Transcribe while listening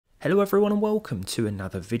Hello everyone and welcome to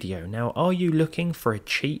another video. Now, are you looking for a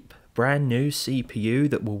cheap brand new CPU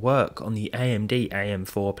that will work on the AMD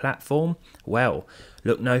AM4 platform? Well,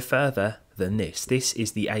 look no further than this. This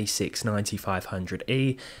is the A6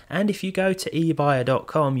 9500E, and if you go to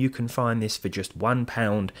ebuyer.com you can find this for just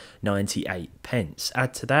 £1.98.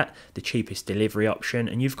 Add to that the cheapest delivery option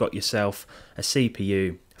and you've got yourself a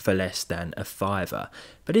CPU for less than a fiver.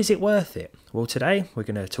 But is it worth it? Well, today we're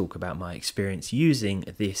going to talk about my experience using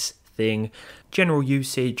this thing, general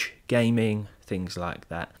usage, gaming, things like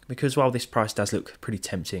that. Because while this price does look pretty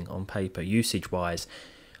tempting on paper usage wise,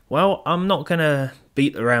 well, I'm not going to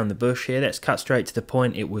beat around the bush here. Let's cut straight to the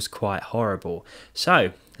point. It was quite horrible.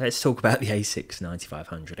 So let's talk about the A6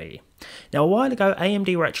 9500E. Now, a while ago,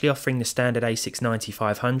 AMD were actually offering the standard A6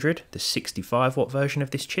 9500, the 65 watt version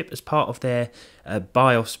of this chip, as part of their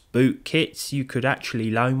BIOS boot kits. You could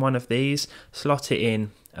actually loan one of these, slot it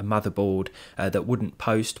in a motherboard that wouldn't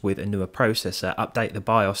post with a newer processor, update the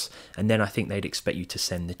BIOS, and then I think they'd expect you to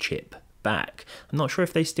send the chip back. I'm not sure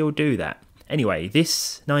if they still do that. Anyway,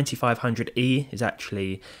 this 9500E is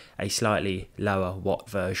actually a slightly lower watt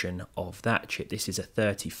version of that chip. This is a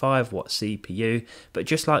 35 watt CPU, but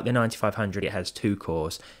just like the 9500, it has 2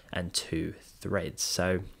 cores and 2 threads.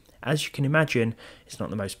 So as you can imagine, it's not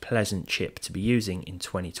the most pleasant chip to be using in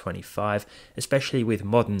 2025, especially with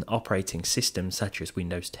modern operating systems such as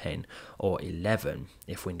Windows 10 or 11,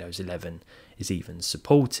 if Windows 11 is even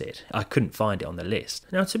supported. I couldn't find it on the list.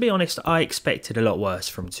 Now, to be honest, I expected a lot worse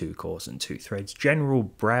from 2 cores and 2 threads. General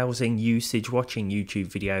browsing usage, watching YouTube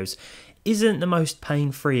videos isn't the most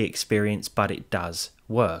pain-free experience, but it does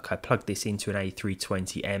work. I plugged this into an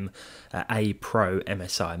A320M A Pro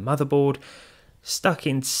MSI motherboard, stuck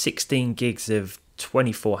in 16 gigs of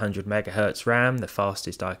 2400 megahertz RAM, the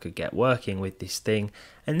fastest I could get working with this thing,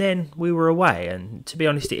 and then we were away. And to be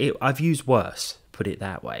honest, I've used worse, put it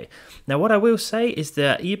that way. Now, what I will say is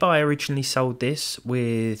that eBuy originally sold this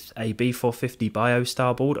with a B450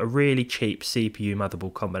 BioStar board, a really cheap CPU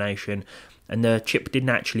motherboard combination, and the chip didn't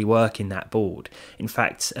actually work in that board. In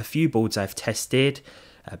fact, a few boards I've tested,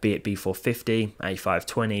 be it B450,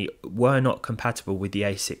 A520, were not compatible with the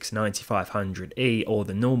A6 9500E or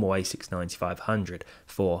the normal A6 9500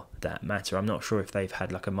 for that matter. I'm not sure if they've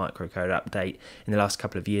had like a microcode update in the last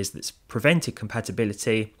couple of years that's prevented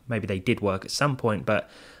compatibility. Maybe they did work at some point, but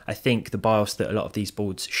I think the BIOS that a lot of these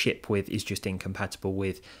boards ship with is just incompatible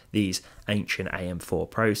with these ancient AM4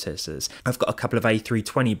 processors. I've got a couple of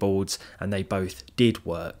A320 boards and they both did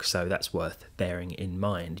work, so that's worth bearing in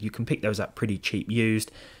mind. You can pick those up pretty cheap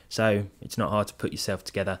used, so it's not hard to put yourself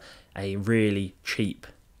together a really cheap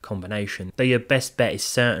combination. Though your best bet is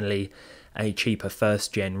certainly a cheaper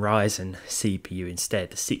first gen Ryzen CPU instead,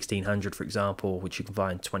 the 1600 for example, which you can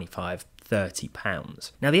find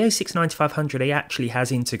 £25–30. Now, the A6 9500E actually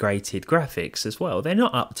has integrated graphics as well. They're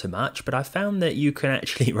not up to much, but I found that you can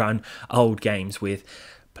actually run old games with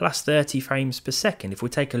plus 30 frames per second. If we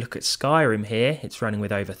take a look at Skyrim here, it's running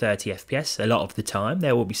with over 30 FPS a lot of the time.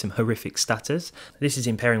 There will be some horrific stutters. This is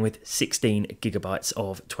in pairing with 16 gigabytes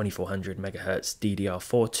of 2400 megahertz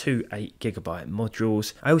DDR4 to 8 gigabyte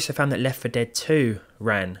modules. I also found that Left 4 Dead 2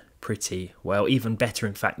 ran pretty well, even better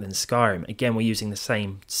in fact than Skyrim. Again, we're using the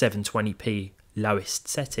same 720p lowest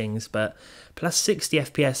settings, but plus 60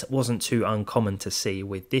 FPS wasn't too uncommon to see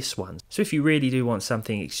with this one. So if you really do want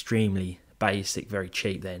something extremely basic, very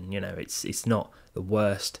cheap, then you know it's not the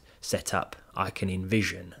worst setup I can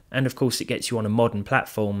envision. And of course it gets you on a modern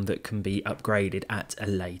platform that can be upgraded at a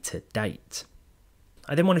later date.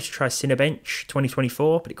 I then wanted to try Cinebench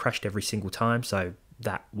 2024, but it crashed every single time, so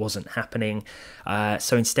that wasn't happening.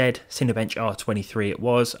 So instead, Cinebench R23 it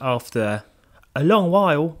was. After a long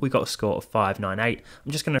while, we got a score of 598.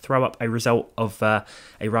 I'm just going to throw up a result of a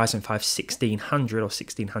Ryzen 5 1600 or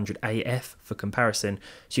 1600 AF for comparison,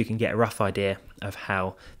 so you can get a rough idea of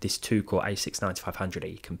how this 2-core A6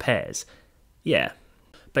 9500E compares. Yeah,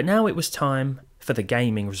 but now it was time for the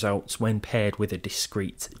gaming results when paired with a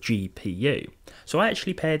discrete GPU. So I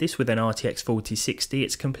actually paired this with an RTX 4060.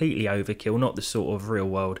 It's completely overkill, not the sort of real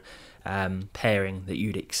world pairing that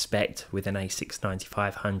you'd expect with an A6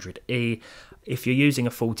 9500E. If you're using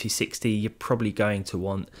a 4060, you're probably going to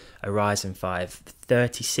want a Ryzen 5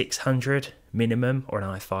 3600 minimum or an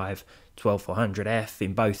i5 12400F.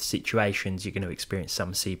 In both situations, you're going to experience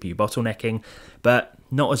some CPU bottlenecking, but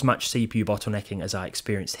not as much CPU bottlenecking as I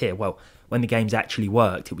experienced here. Well, when the games actually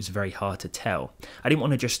worked, it was very hard to tell. I didn't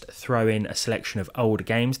want to just throw in a selection of older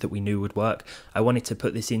games that we knew would work. I wanted to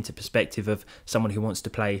put this into perspective of someone who wants to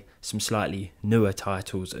play some slightly newer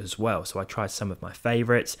titles as well. So I tried some of my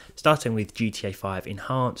favourites, starting with GTA 5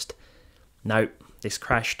 Enhanced. Nope, this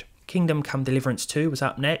crashed. Kingdom Come Deliverance 2 was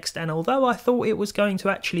up next, and although I thought it was going to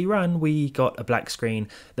actually run, we got a black screen.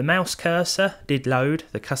 The mouse cursor did load,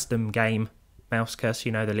 the custom game mouse cursor,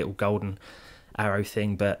 you know, the little golden arrow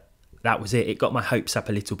thing, but that was it. It got my hopes up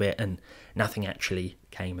a little bit and nothing actually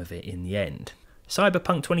came of it in the end.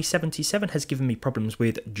 Cyberpunk 2077 has given me problems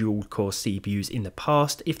with dual-core CPUs in the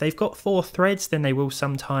past. If they've got 4 threads, then they will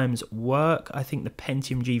sometimes work. I think the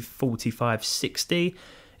Pentium G4560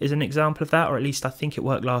 is an example of that, or at least I think it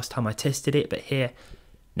worked last time I tested it, but here,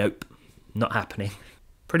 nope, not happening.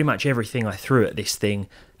 Pretty much everything I threw at this thing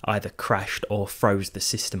either crashed or froze the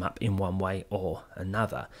system up in one way or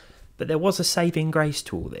another. But there was a saving grace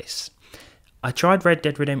to all this. I tried Red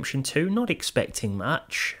Dead Redemption 2, not expecting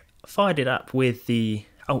much, fired it up with the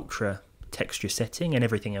ultra texture setting and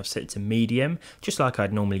everything else set to medium, just like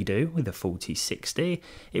I'd normally do with a 4060.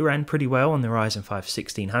 It ran pretty well on the Ryzen 5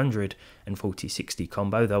 1600 and 4060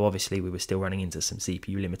 combo, though obviously we were still running into some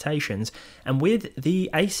CPU limitations. And with the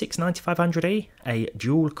A6 9500E, a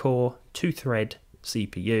dual-core 2-thread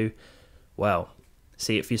CPU, well,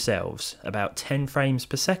 see it for yourselves, about 10 frames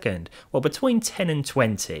per second. Well, between 10 and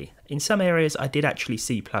 20. In some areas I did actually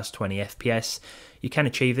see plus 20 FPS. You can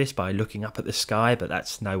achieve this by looking up at the sky, but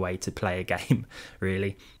that's no way to play a game,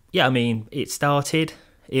 really. Yeah, I mean, it started,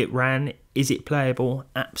 it ran. Is it playable?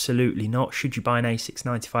 Absolutely not. Should you buy an A6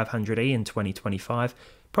 9500E in 2025?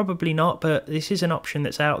 Probably not, but this is an option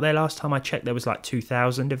that's out there. Last time I checked, there was like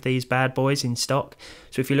 2,000 of these bad boys in stock.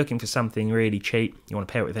 So if you're looking for something really cheap, you want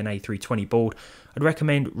to pair it with an A320 board, I'd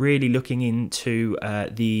recommend really looking into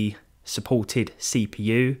the supported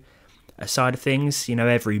CPU side of things. You know,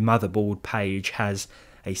 every motherboard page has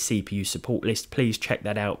a CPU support list. Please check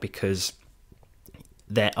that out, because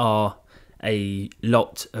there are a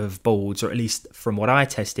lot of boards, or at least from what I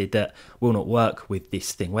tested, that will not work with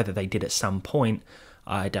this thing. Whether they did at some point,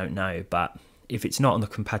 I don't know, but if it's not on the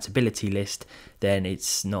compatibility list, then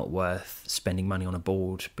it's not worth spending money on a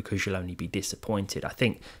board, because you'll only be disappointed. I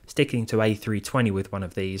think sticking to A320 with one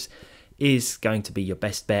of these is going to be your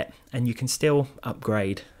best bet, and you can still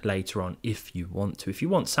upgrade later on if you want to. If you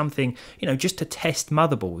want something, you know, just to test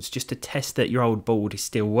motherboards, just to test that your old board is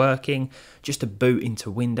still working, just to boot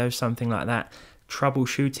into Windows, something like that,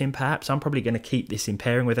 troubleshooting perhaps. I'm probably going to keep this in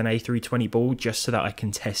pairing with an A320 board just so that I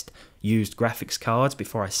can test used graphics cards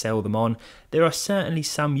before I sell them on. There are certainly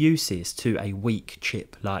some uses to a weak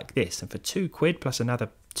chip like this, and for £2 plus another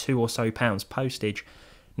 £2 or so postage,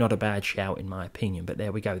 not a bad shout in my opinion. But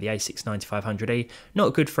there we go, the A6 9500E,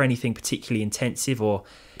 not good for anything particularly intensive or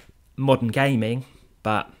modern gaming,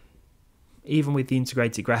 but even with the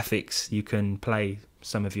integrated graphics, you can play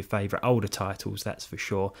some of your favourite older titles, that's for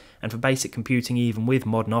sure. And for basic computing, even with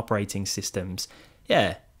modern operating systems,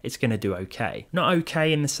 yeah, it's going to do okay. Not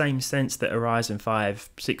okay in the same sense that a Ryzen 5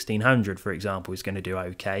 1600, for example, is going to do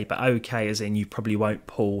okay, but okay as in you probably won't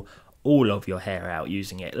pull all of your hair out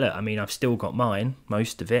using it. Look, I mean, I've still got mine,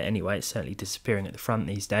 most of it anyway. It's certainly disappearing at the front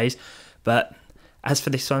these days. But as for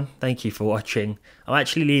this one, thank you for watching. I'll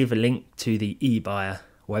actually leave a link to the eBuyer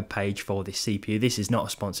webpage for this CPU. This is not a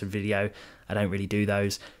sponsored video. I don't really do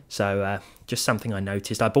those. So just something I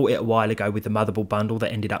noticed. I bought it a while ago with the motherboard bundle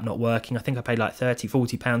that ended up not working. I think I paid like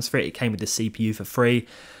 £30–40 for it. It came with the CPU for free.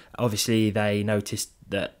 Obviously, they noticed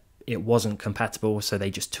that it wasn't compatible, so they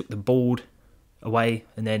just took the board away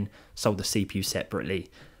and then sold the CPU separately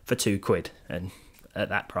for £2, and at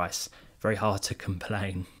that price, very hard to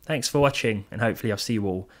complain. Thanks for watching, and hopefully I'll see you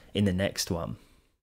all in the next one.